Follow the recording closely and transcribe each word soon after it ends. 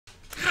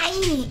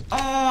Hi!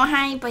 Oh,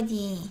 hi,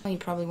 buddy. Oh, you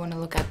probably want to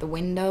look out the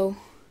window.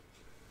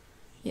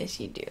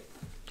 Yes, you do.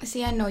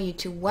 See, I know you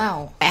too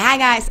well. Hi,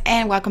 guys,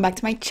 and welcome back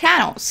to my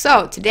channel.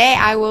 So, today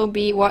I will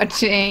be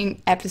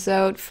watching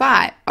episode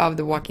 5 of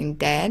The Walking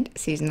Dead,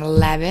 season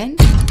 11.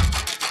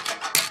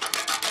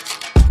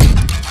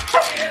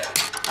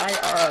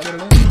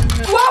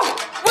 Whoa!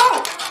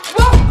 Whoa!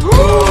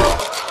 Whoa!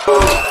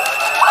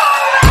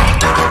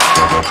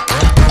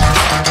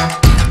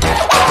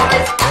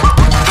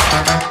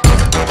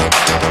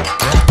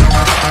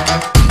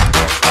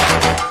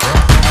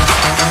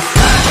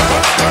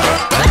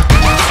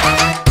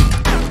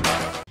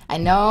 I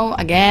know,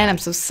 again, I'm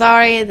so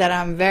sorry that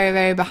I'm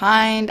very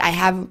behind. I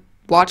have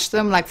watched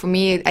them, like for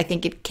me, I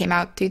think it came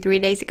out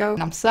 2-3 days ago.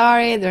 And I'm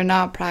sorry, they're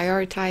not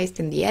prioritized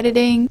in the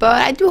editing,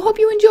 but I do hope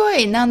you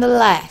enjoy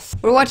nonetheless.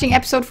 We're watching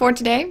episode 4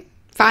 today,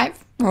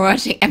 5. We're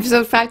watching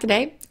episode 5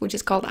 today, which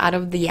is called Out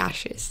of the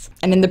Ashes.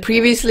 And in the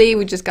previously,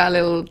 we just got a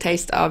little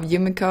taste of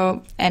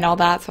Yumiko and all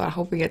that, so I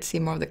hope we get to see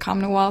more of the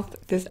Commonwealth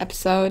this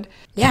episode.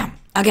 Yeah,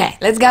 okay,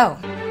 let's go.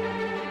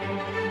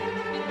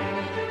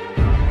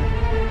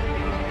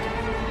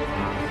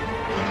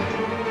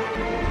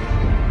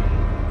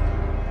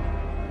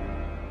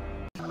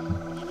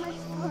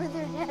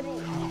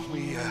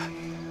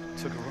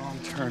 Took a wrong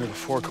turn at a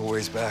fork a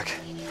ways back,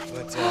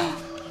 but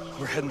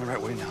we're heading the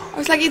right way now. I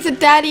was like, it's a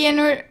daddy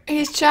and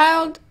his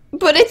child,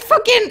 but it's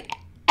fucking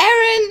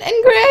Aaron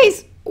and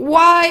Grace.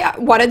 Why?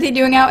 What are they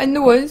doing out in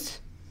the woods?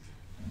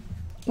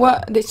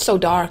 What? It's so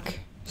dark.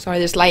 Sorry,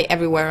 there's light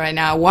everywhere right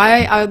now.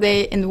 Why are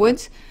they in the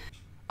woods?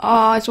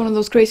 Oh, it's one of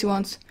those crazy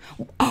ones.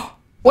 Oh,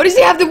 what does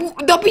he have? The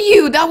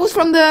W? That was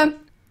from the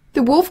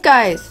wolf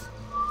guys.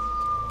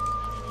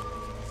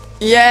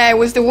 Yeah, it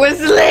was the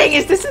whistling.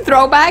 Is this a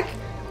throwback?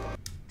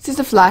 Is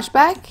this a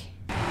flashback?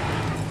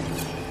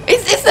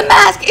 It's the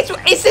mask!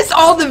 Is this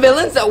all the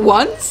villains at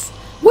once?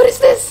 What is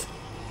this?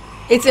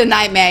 It's a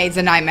nightmare, it's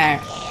a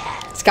nightmare.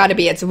 It's gotta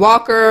be. It's a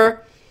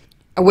walker,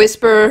 a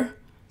whisper,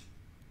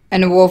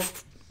 and a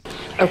wolf.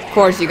 Of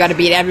course, you gotta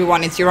beat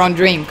everyone. It's your own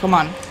dream. Come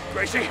on.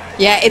 Gracie?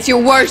 Yeah, it's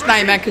your worst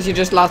nightmare because you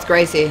just lost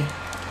Gracie.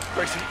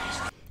 Gracie?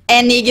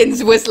 And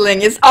Negan's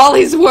whistling. It's all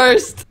his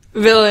worst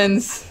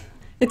villains.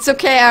 It's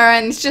okay,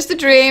 Aaron. It's just a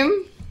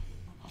dream.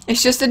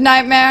 It's just a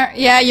nightmare.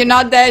 Yeah, you're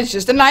not dead. It's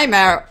just a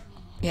nightmare.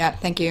 Yeah,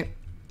 thank you.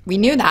 We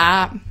knew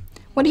that.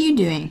 What are you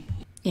doing?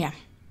 Yeah.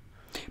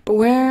 But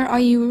where are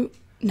you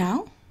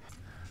now?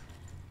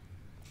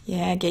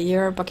 Yeah, get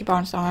your Bucky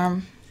Barnes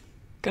arm.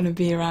 Gonna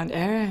be around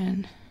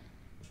Aaron.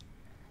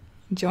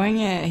 Enjoying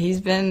it. He's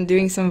been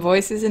doing some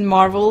voices in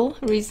Marvel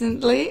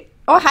recently.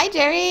 Oh, hi,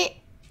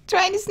 Jerry.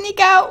 Trying to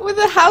sneak out with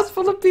a house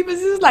full of people.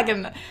 This is like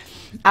an...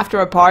 After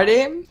a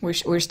party.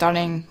 We're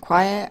starting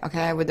quiet.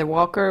 Okay, with the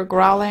walker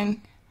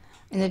growling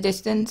in the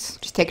distance,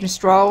 just taking a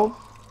stroll.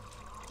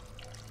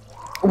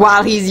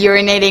 While he's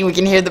urinating, we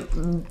can hear the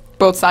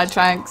both side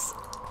tracks.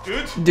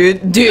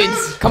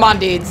 Dudes, come on,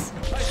 dudes.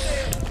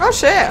 Oh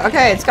shit,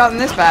 okay, it's gotten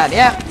this bad,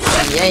 yeah.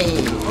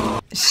 Yay.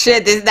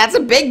 Shit, that's a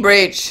big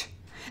breach.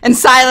 And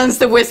silence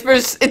the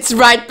whispers, it's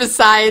right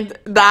beside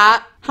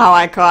that. How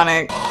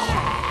iconic.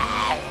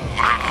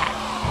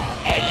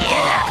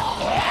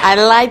 I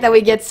like that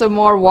we get some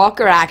more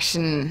walker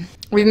action.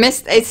 We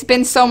missed, it's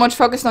been so much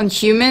focused on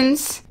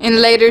humans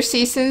in later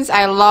seasons.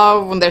 I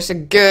love when there's a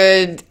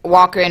good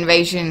walker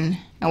invasion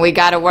and we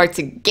gotta work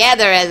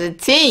together as a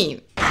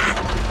team.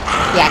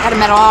 Yeah, I got a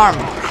metal arm.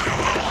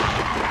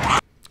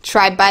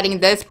 Try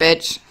biting this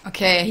bitch.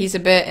 Okay, he's a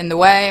bit in the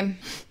way.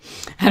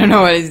 I don't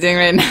know what he's doing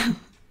right now.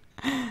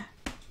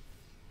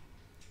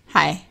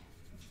 Hi.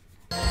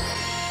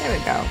 There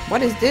we go.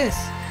 What is this?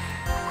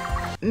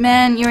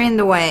 Man, you're in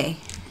the way,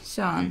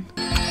 son.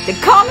 The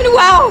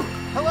Commonwealth!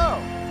 Hello,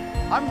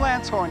 I'm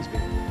Lance Hornsby.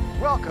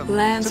 Welcome to the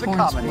Hornsby.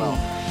 Commonwealth.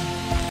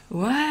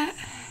 What?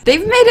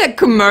 They've made a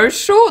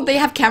commercial? They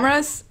have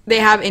cameras? They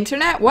have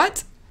internet?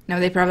 What? No,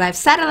 they probably have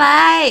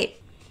satellite.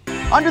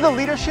 Under the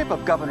leadership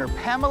of Governor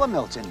Pamela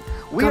Milton,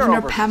 we are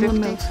over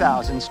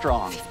 50,000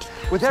 strong.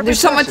 With every There's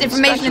so much person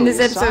information in this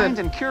specially episode. assigned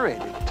and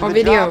curated to Or the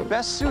video. job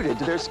best suited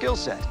to their skill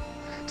set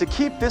to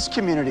keep this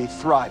community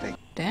thriving.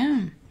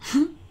 Damn.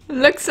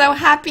 Looks so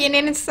happy and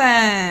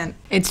innocent.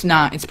 It's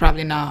not. It's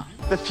probably not.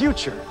 The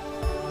future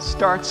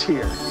starts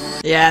here.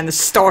 Yeah, and the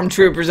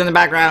stormtroopers in the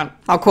background.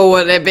 How cool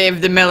would it be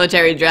if the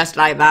military dressed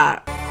like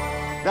that?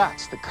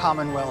 That's the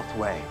Commonwealth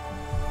way.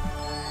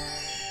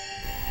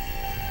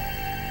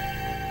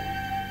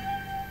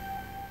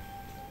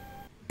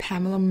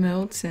 Pamela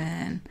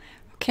Milton.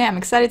 Okay, I'm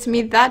excited to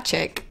meet that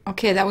chick.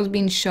 Okay, that was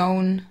being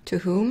shown to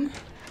whom?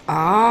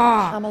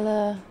 Ah.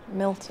 Pamela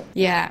Milton.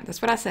 Yeah,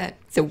 that's what I said.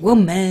 It's a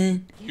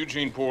woman.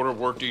 Eugene Porter,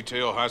 work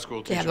detail, high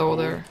school teacher. Yeah, the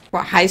older.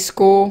 What, high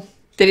school?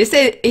 Did he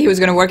say he was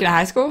gonna work in a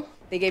high school?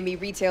 They gave me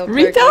retail clerk.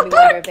 Retail Made me wonder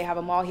clerk? if they have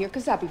them all here,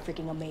 because that'd be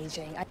freaking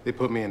amazing. They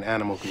put me in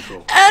animal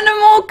control.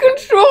 Animal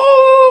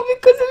control!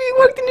 Because of you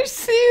worked in a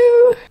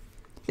zoo.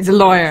 He's a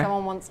lawyer.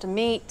 Someone wants to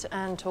meet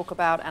and talk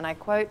about, and I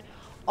quote,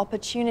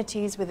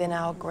 Opportunities within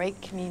our great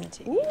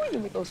community.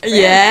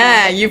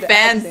 Yeah, you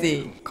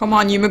fancy. Come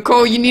on,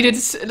 Yumiko, you needed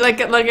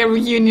like a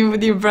reunion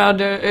with your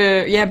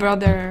brother. Yeah,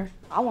 brother.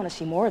 I want to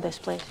see more of this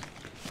place.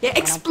 Yeah,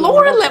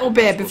 explore a little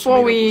bit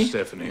before we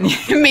Stephanie.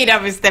 meet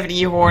up with Stephanie,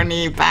 you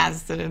horny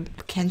bastard.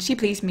 Can she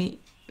please meet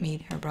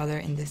her brother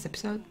in this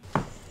episode?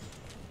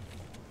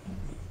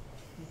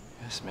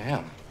 Yes,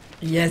 ma'am.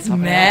 Yes,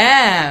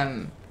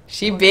 ma'am.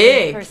 She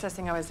big.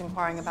 Processing, I was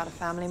inquiring about a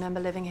family member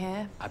living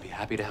here. I'd be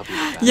happy to help you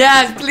with that.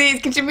 Yes,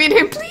 please. Could you meet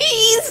her,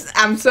 please?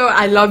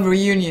 I love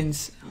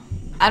reunions.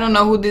 I don't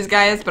know who this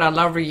guy is, but I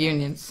love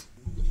reunions.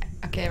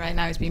 Okay, right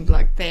now he's being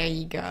blocked. There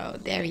you go.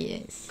 There he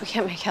is. We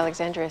can't make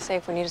Alexandria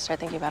safe. We need to start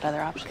thinking about other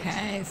options.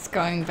 Okay, it's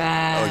going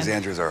bad.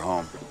 Alexandria's our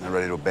home. They're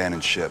ready to abandon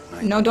ship.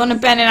 No, don't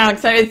abandon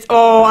Alexandria.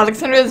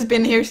 Alexandria's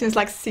been here since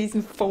like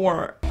season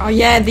 4. Oh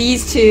yeah,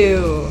 these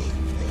two.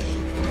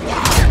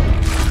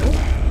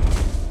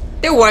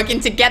 They're working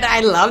together.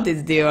 I love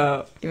this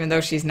duo. Even though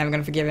she's never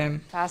gonna forgive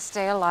him. If I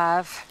stay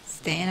alive,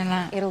 Staying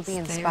alive. it'll be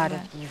in Stay spite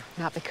alive. of you,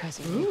 not because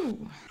of you.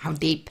 Ooh, how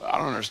deep? I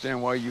don't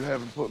understand why you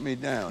haven't put me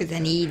down. Because I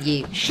need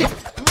you.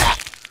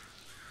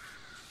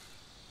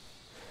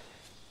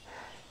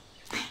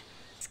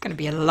 It's gonna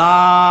be a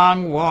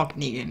long walk,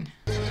 Negan.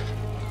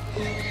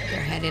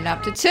 They're heading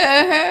up to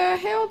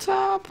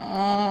Hilltop.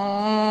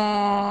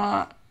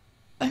 Aww.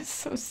 That's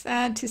so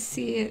sad to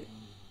see it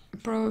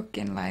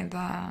broken like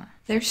that.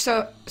 They're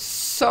so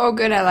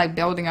good at like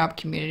building up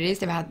communities.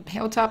 They've had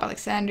Hilltop,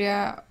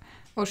 Alexandria,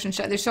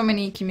 Oceanside. There's so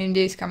many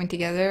communities coming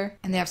together,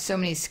 and they have so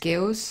many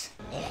skills.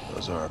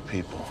 Those are our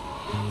people.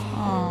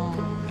 Oh,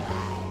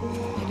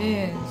 it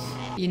is.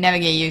 You never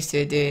get used to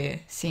it, do you?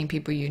 Seeing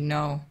people you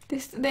know.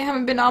 They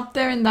haven't been up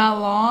there in that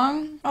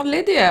long. Oh,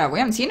 Lydia, we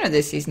haven't seen her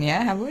this season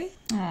yet, have we?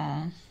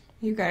 Oh,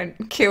 you gotta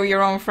kill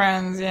your own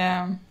friends,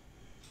 yeah.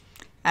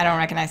 I don't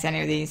recognize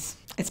any of these.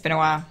 It's been a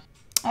while.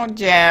 Oh,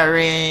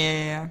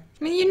 Jerry. I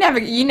mean, you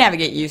never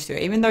get used to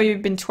it. Even though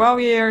you've been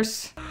 12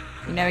 years,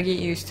 you never get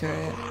used to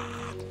it.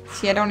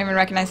 See, I don't even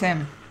recognize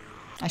him.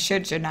 I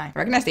shouldn't I?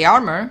 Recognize the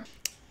armor.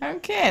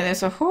 Okay,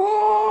 there's a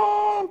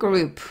whole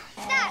group.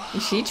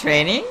 Is she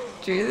training?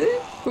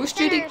 Judith? Who's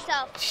training?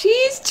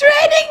 She's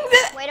training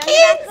the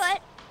kids!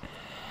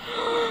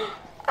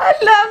 I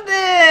love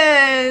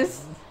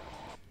this!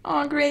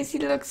 Oh, Gracie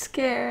looks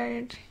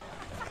scared.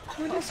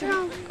 What's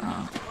wrong?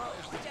 Oh.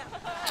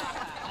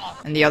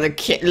 And the other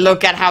kid,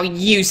 look at how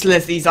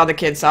useless these other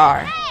kids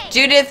are. Hey,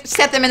 Judith,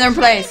 set them in their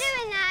place.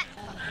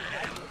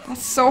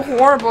 That's so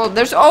horrible.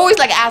 There's always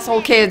like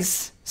asshole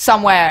kids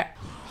somewhere.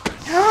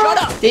 Shut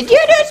up! Did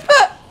you just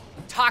put...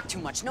 Talk too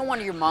much. No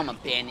wonder your mom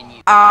abandoned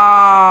you.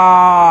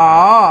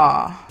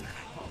 Oh,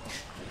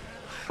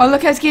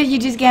 look how scared you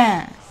just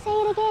got. Say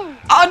it again.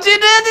 Oh,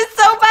 Judith is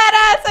so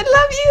badass. I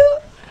love you.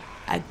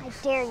 I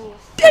dare you.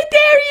 I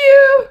dare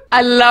you.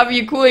 I love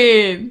you,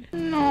 Queen.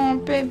 No,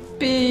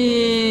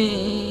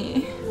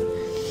 baby.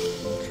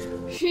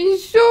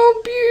 She's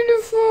so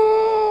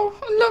beautiful.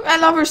 Look, I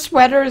love her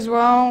sweater as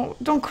well.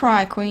 Don't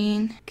cry,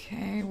 Queen.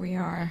 Okay, we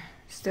are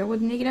still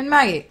with Negan and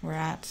Maggie. We're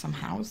at some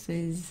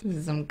houses,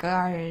 some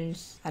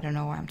cars. I don't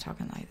know why I'm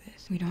talking like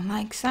this. We don't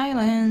like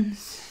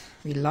silence.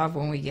 We love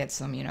when we get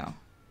some, you know,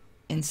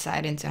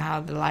 insight into how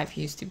the life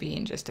used to be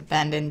in just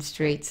abandoned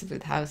streets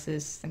with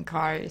houses and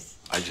cars.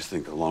 I just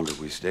think the longer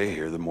we stay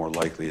here, the more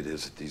likely it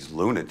is that these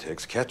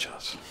lunatics catch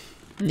us.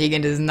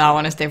 Negan does not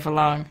want to stay for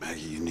long.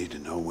 Maggie, you need to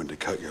know when to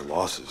cut your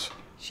losses.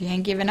 She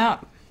ain't giving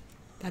up.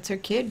 That's her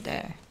kid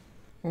there.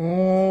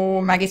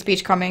 Oh, Maggie's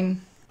speech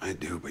coming. I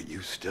do, but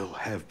you still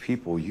have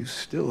people. You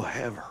still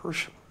have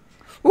Herschel.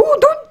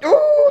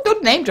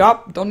 Don't name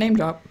drop. Don't name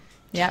drop.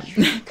 Yeah.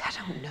 I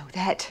don't know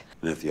that.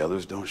 And if the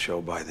others don't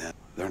show by then,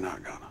 they're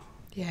not gonna.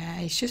 Yeah,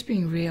 he's just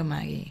being real,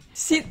 Maggie.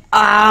 See,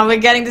 we're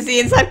getting to see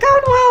inside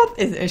Commonwealth.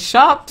 It's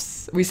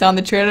shops. We saw in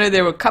the trailer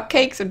there were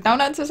cupcakes or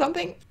donuts or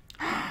something.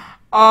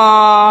 Oh,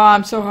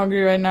 I'm so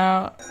hungry right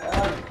now.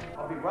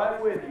 I'll be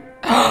right with you.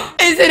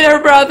 Is it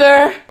her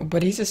brother?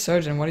 But he's a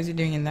surgeon. What is he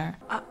doing in there?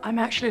 I'm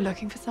actually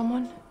looking for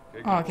someone.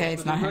 Oh, okay,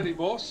 it's not him. Ready,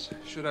 boss?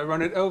 Should I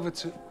run it over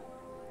to...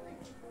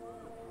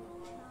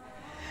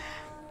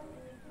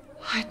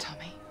 Hi,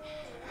 Tommy.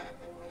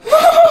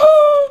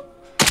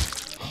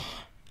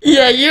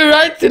 Yeah, you're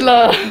right,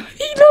 Tila.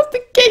 He loves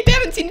the cake. They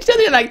haven't seen each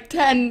other in like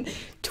 10,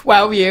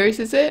 12 years,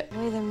 is it? The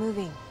way they're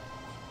moving.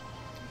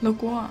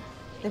 Look what?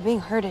 They're being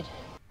herded.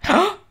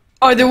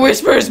 Are the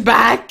whispers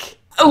back?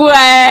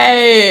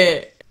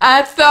 Wait!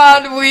 I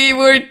thought we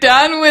were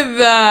done with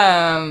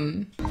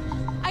them.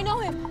 I know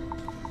him.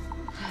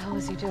 What the hell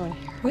is he doing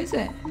here? Who is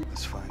it?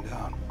 Let's find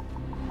out.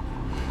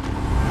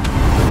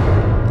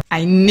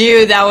 I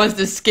knew that was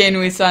the skin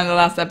we saw in the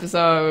last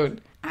episode.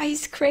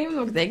 Ice cream,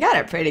 look, they got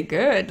it pretty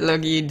good.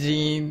 Look,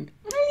 Eugene.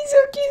 Oh, he's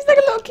so cute, he's like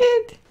a little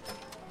kid.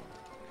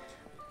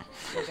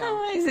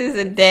 Oh, this is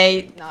a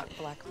date. Not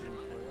black.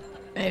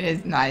 It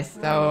is nice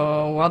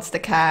though. What's the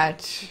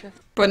catch?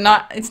 But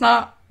it's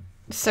not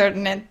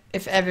certain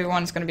if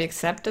everyone's gonna be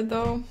accepted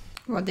though.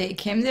 Well, they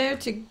came there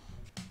to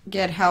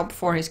get help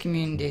for his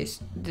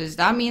communities. Does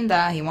that mean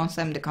that he wants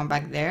them to come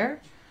back there?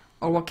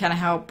 Or what kind of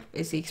help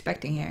is he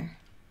expecting here?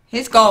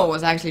 His goal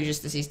was actually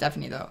just to see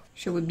Stephanie, though.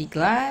 Should we be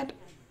glad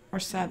or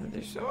sad that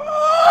there's... Oh,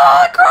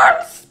 I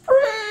can't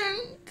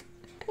sprint!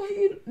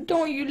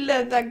 Don't you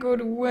let that go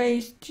to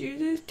waste,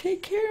 Judith.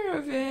 Take care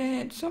of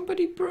it.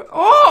 Somebody broke...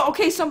 Oh,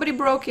 okay, somebody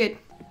broke it.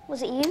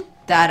 Was it you?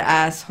 That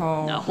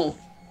asshole. No.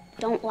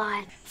 Don't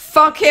lie.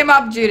 Fuck him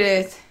up,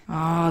 Judith.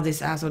 Oh,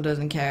 this asshole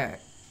doesn't care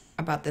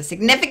about the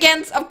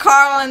significance of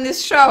Carl in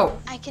this show.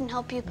 I can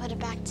help you put it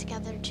back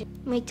together, too.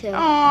 Me too.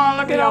 Oh,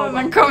 look at all of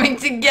them coming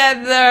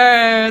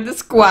together. The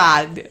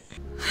squad.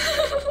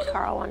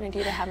 Carl wanted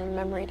you to have a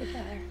memory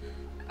together.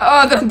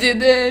 Oh, don't do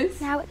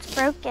this. Now it's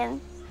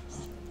broken.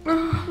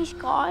 He's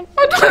gone.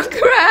 Oh, don't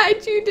cry,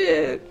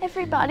 Judith.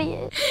 Everybody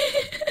is.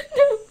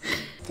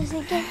 Does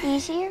it get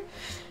easier?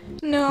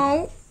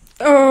 No.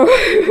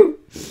 Oh.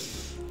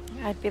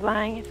 I'd be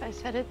lying if I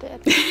said it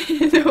did.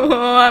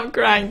 Oh, I'm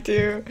crying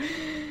too.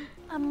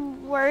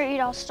 I'm worried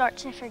I'll start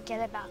to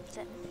forget about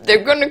them.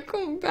 They're gonna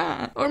come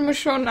back. Or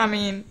Michonne, I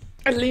mean.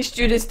 At least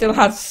Judith still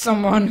has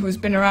someone who's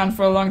been around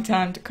for a long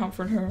time to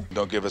comfort her.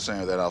 Don't give us any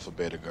of that alpha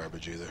beta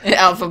garbage either.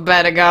 Alpha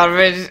beta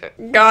garbage.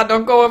 God,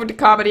 don't go over to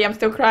comedy. I'm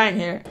still crying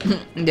here.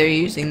 They're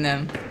using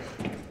them.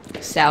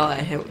 Salad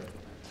Hill.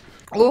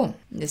 Oh,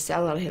 the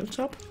Salad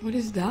Hilltop? What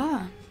is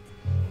that?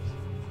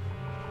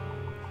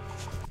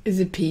 Is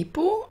it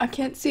people? I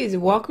can't see. Is it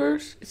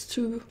walkers? It's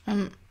too...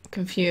 I'm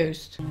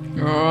confused.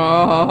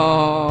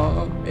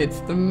 Oh,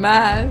 it's the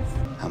mask.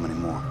 How many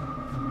more?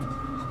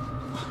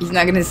 He's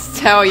not gonna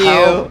tell you.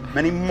 How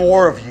many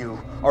more of you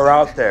are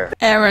out there?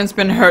 Aaron's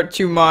been hurt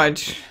too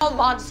much. All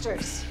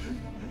monsters.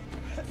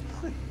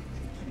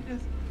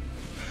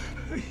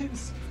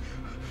 Please.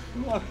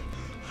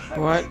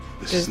 What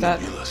This is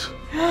that? nebulous.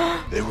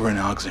 They were in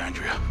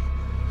Alexandria.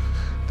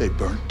 They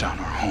burnt down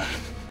our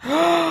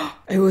home.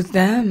 It was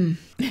them.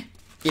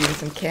 Eating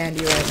some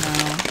candy right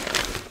now.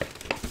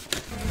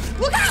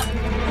 Look out!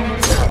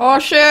 Oh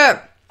shit!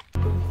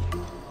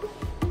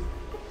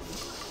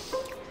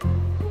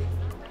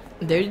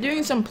 They're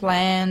doing some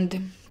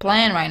plan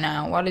right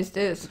now. What is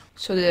this?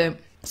 So the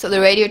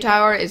radio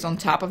tower is on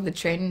top of the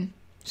train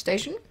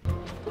station?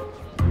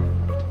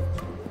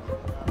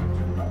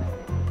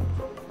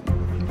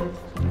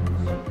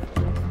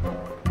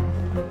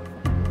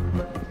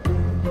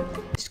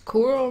 It's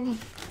cool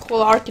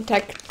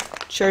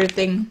architecture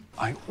thing.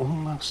 I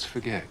almost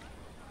forget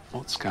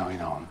what's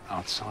going on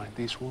outside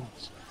these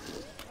walls.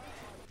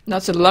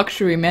 That's a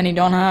luxury many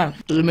don't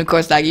have.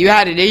 Because like you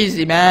had it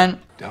easy, man.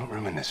 Don't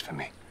ruin this for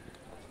me.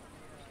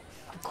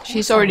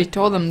 She's already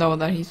told him though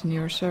that he's a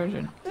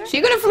neurosurgeon.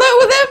 She gonna flirt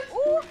with him?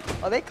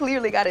 Oh, they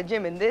clearly got a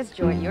gym in this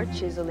joint. Your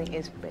chiseling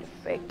is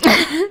perfect.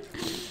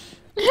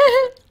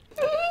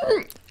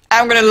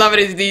 I'm gonna love it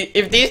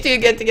if these two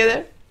get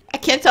together. I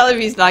can't tell if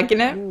he's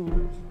liking it.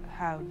 You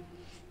have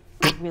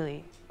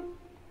really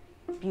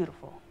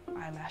beautiful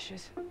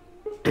eyelashes.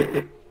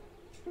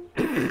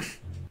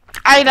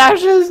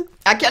 Eyelashes?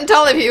 I can't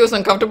tell if he was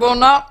uncomfortable or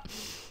not.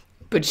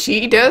 But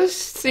she does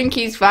think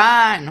he's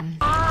fine.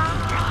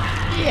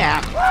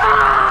 Yeah.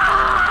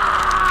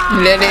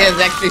 Lily is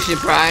actually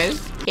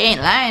surprised. He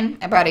ain't lying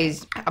about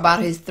his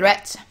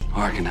threats.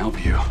 Or I can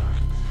help you.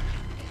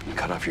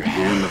 Cut off your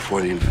hand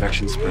before the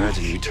infection spreads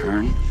and you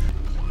turn.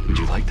 Would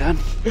you like that?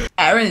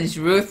 Aaron is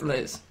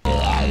ruthless.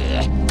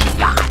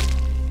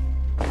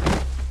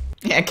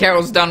 Yeah,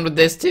 Carol's done with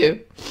this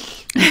too.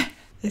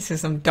 This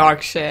is some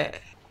dark shit.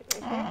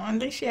 Oh, at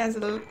least she has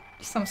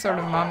some sort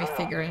of mommy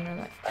figure in her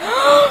life.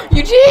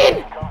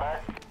 Eugene!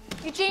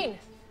 Eugene!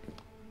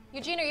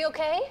 Eugene, are you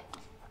okay?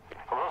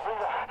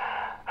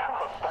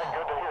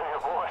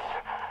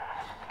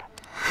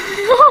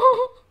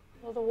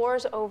 Well, the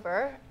war's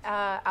over.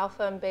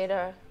 Alpha and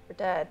Beta are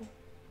dead.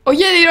 Oh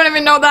yeah, you don't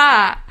even know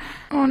that.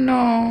 Oh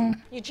no.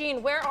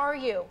 Eugene, where are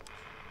you?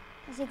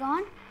 Is he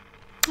gone?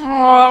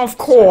 Oh, of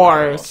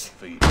course.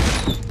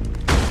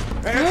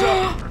 Hands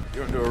up!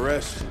 You're under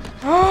arrest.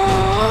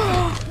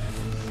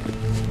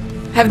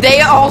 Have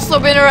they also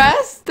been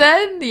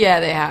arrested? Yeah,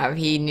 they have.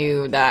 He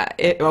knew that.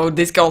 Oh,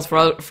 this girl's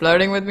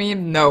flirting with me?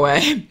 No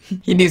way.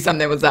 He knew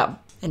something was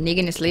up. And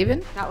Negan is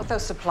leaving? Not with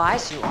those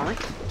supplies, you aren't.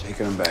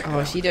 Taking him back.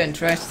 Oh, she didn't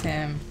trust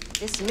him.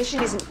 This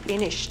mission isn't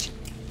finished.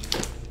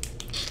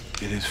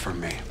 It is for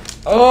me.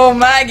 Oh,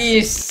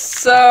 Maggie's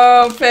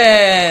so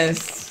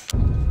pissed.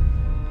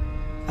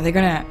 Are they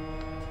gonna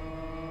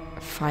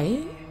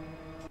fight?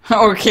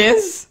 Or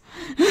kiss?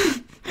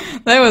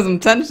 There was some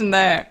tension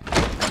there.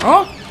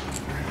 Oh!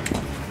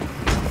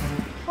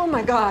 Oh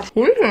my god.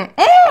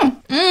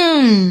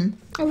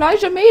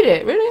 Elijah made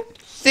it, really?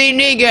 See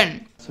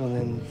Negan. So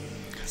then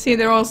See,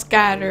 they're all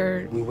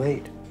scattered. we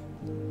wait.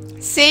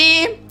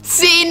 See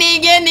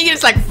Negan.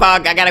 Negan's like,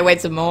 fuck, I gotta wait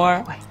some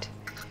more. Wait.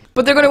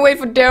 But they're gonna wait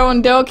for Daryl,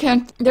 and Daryl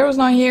can't. Daryl's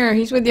not here.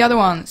 He's with the other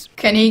ones.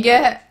 Can he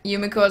get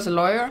Yumiko as a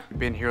lawyer? We've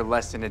been here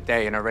less than a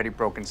day and already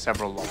broken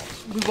several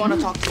laws. We want to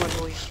talk to a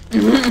lawyer.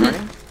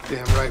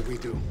 Damn right we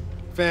do.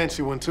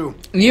 Fancy one too.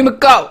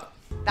 Yumiko.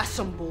 That's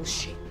some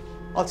bullshit.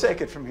 I'll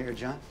take it from here,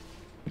 John.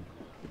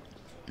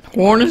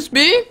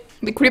 Hornsby?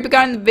 The creepy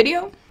guy in the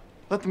video?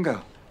 Let them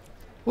go.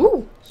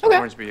 Ooh, okay.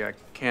 Hornsby, I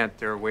can't.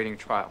 They're awaiting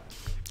trial.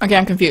 Okay,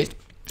 I'm confused.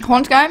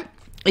 Horns guy,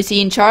 is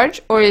he in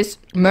charge, or is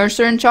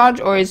Mercer in charge,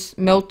 or is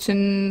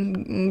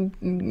Milton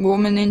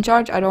woman in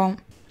charge? I don't.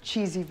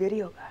 Cheesy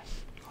video guy.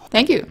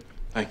 Thank you.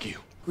 Thank you.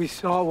 We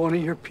saw one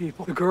of your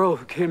people, the girl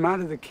who came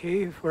out of the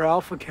cave where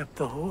Alpha kept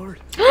the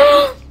horde.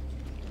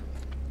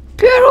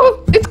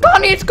 Piero, it's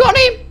Connie, it's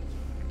Connie!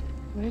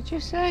 What did you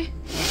say?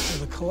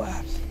 After the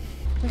collapse.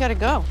 We gotta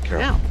go.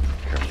 Carol. No.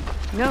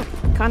 No,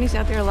 Connie's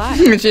out there alive.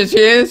 she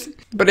is.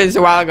 But it's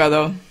a while ago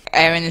though.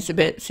 Aaron is a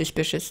bit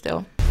suspicious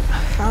still. I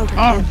found her.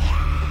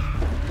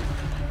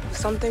 Oh.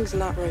 Something's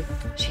not right.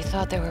 She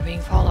thought they were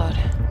being followed.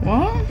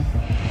 What?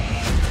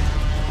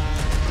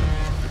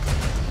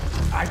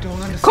 I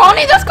don't understand.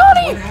 Connie, that's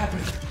Connie! What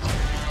happened?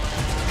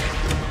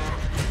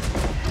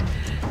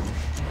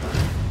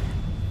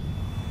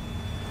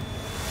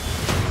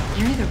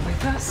 You're either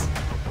with us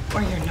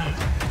or you're not.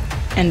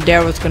 And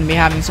Daryl's gonna be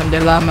having some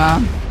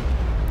dilemma.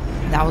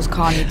 That was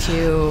Connie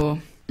too.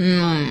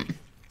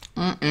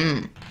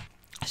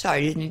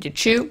 Sorry, I just need to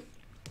chew.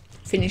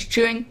 Finish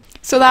chewing.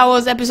 So that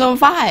was episode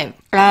 5.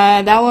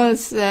 That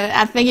was,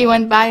 I think it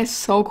went by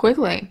so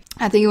quickly.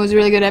 I think it was a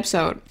really good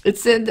episode.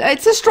 It's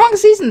a strong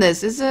season,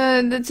 this. It's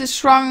a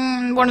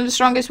strong, one of the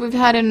strongest we've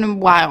had in a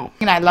while.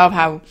 And I love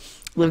how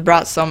we've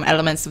brought some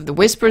elements of the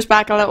Whispers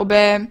back a little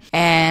bit.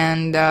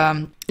 And,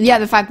 yeah,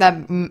 the fact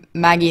that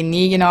Maggie and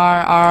Negan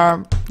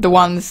are the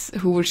ones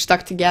who were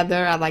stuck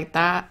together. I like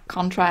that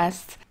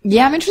contrast.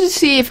 Yeah, I'm interested to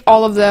see if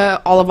all of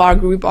our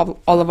group, all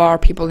of our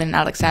people in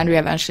Alexandria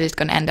eventually is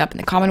going to end up in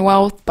the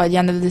Commonwealth by the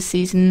end of this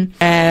season.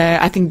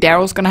 I think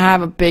Daryl's going to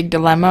have a big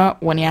dilemma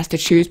when he has to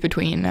choose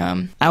between,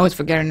 I always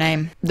forget her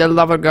name, the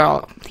lover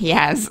girl he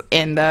has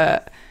in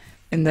the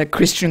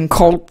Christian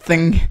cult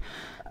thing,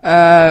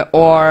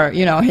 or,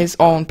 you know, his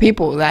own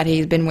people that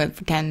he's been with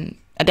for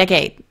a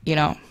decade, you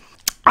know.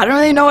 I don't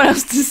really know what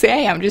else to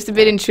say. I'm just a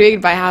bit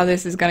intrigued by how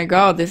this is going to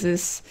go. This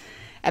is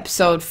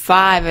episode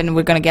 5 and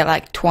we're gonna get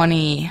like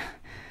 20,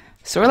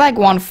 so we're like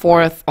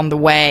 1/4 on the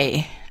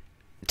way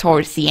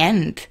towards the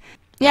end.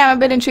 Yeah, I'm a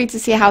bit intrigued to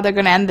see how they're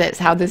gonna end this,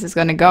 how this is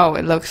gonna go.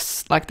 It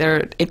looks like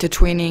they're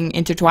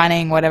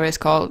intertwining, whatever it's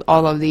called,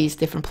 all of these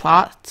different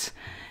plots,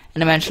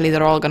 and eventually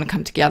they're all gonna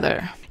come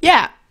together.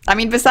 Yeah, I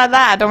mean, beside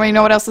that, I don't really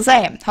know what else to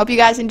say. Hope you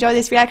guys enjoyed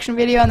this reaction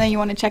video, and then you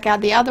want to check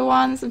out the other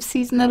ones of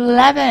season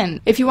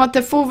 11. If you want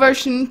the full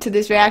version to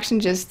this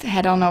reaction, just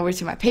head on over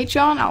to my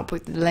Patreon. I'll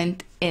put the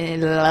link in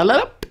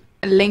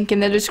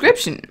the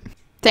description.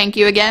 Thank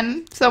you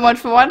again so much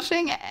for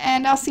watching,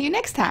 and I'll see you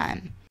next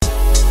time.